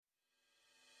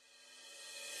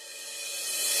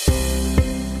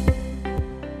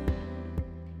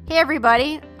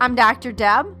everybody, I'm Dr.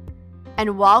 Deb,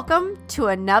 and welcome to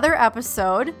another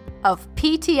episode of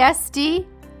PTSD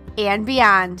and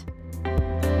Beyond.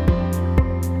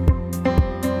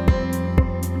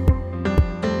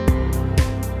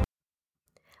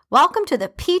 Welcome to the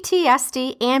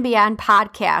PTSD and Beyond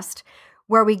podcast,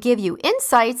 where we give you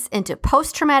insights into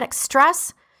post-traumatic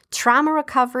stress, trauma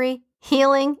recovery,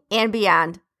 healing, and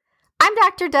beyond. I'm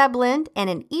Dr. Deb Lind, and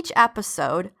in each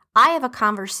episode, I have a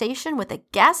conversation with a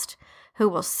guest who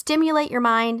will stimulate your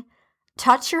mind,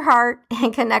 touch your heart,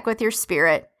 and connect with your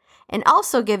spirit, and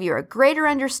also give you a greater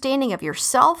understanding of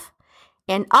yourself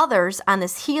and others on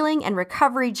this healing and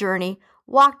recovery journey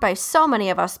walked by so many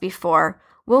of us before,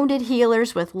 wounded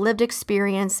healers with lived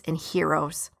experience and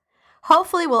heroes.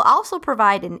 Hopefully, we'll also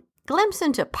provide a glimpse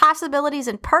into possibilities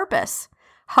and purpose,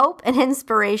 hope, and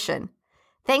inspiration.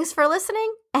 Thanks for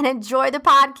listening and enjoy the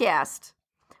podcast.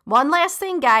 One last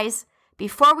thing, guys,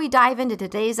 before we dive into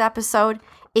today's episode,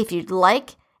 if you'd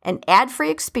like an ad-free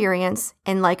experience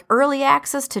and like early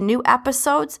access to new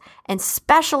episodes and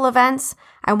special events,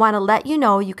 I want to let you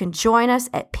know you can join us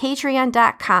at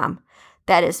patreon.com.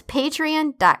 That is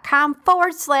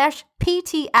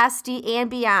patreon.com/PTSD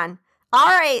and Beyond. All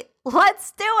right,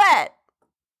 let's do it.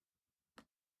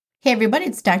 Hey everybody,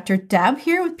 it's Dr. Deb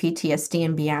here with PTSD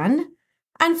and Beyond.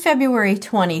 On February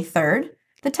 23rd,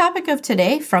 the topic of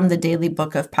today from the Daily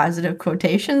Book of Positive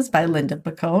Quotations by Linda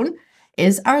Bacone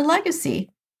is our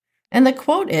legacy. And the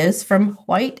quote is from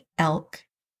White Elk.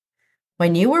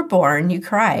 When you were born, you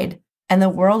cried, and the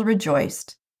world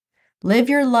rejoiced. Live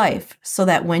your life so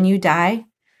that when you die,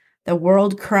 the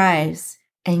world cries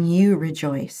and you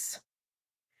rejoice.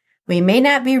 We may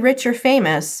not be rich or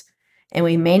famous, and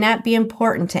we may not be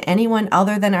important to anyone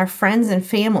other than our friends and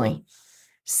family.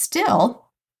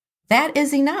 Still, that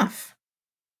is enough.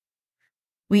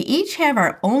 We each have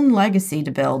our own legacy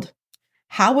to build.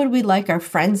 How would we like our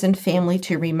friends and family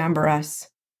to remember us?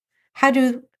 How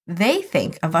do they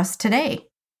think of us today?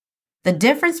 The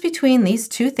difference between these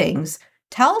two things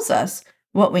tells us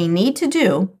what we need to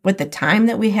do with the time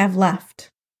that we have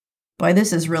left. Boy,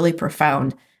 this is really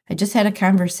profound. I just had a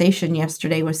conversation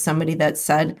yesterday with somebody that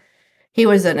said he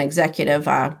was an executive,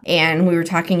 and we were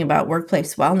talking about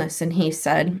workplace wellness, and he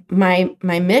said, my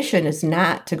mission is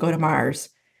not to go to Mars.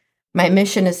 My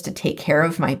mission is to take care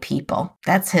of my people.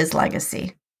 That's his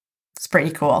legacy. It's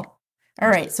pretty cool. All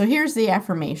right, so here's the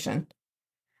affirmation.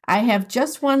 I have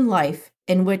just one life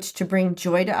in which to bring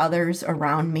joy to others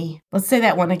around me. Let's say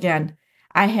that one again.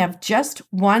 I have just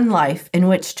one life in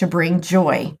which to bring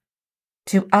joy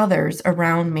to others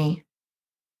around me.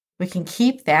 We can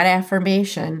keep that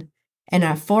affirmation in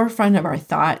the forefront of our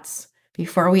thoughts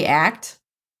before we act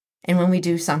and when we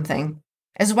do something,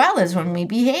 as well as when we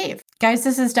behave. Guys,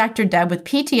 this is Dr. Deb with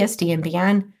PTSD and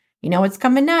Beyond. You know what's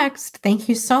coming next. Thank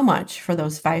you so much for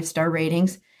those 5-star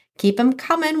ratings. Keep them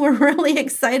coming. We're really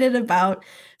excited about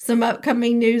some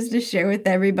upcoming news to share with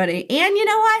everybody. And you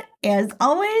know what? As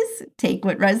always, take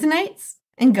what resonates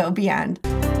and go beyond.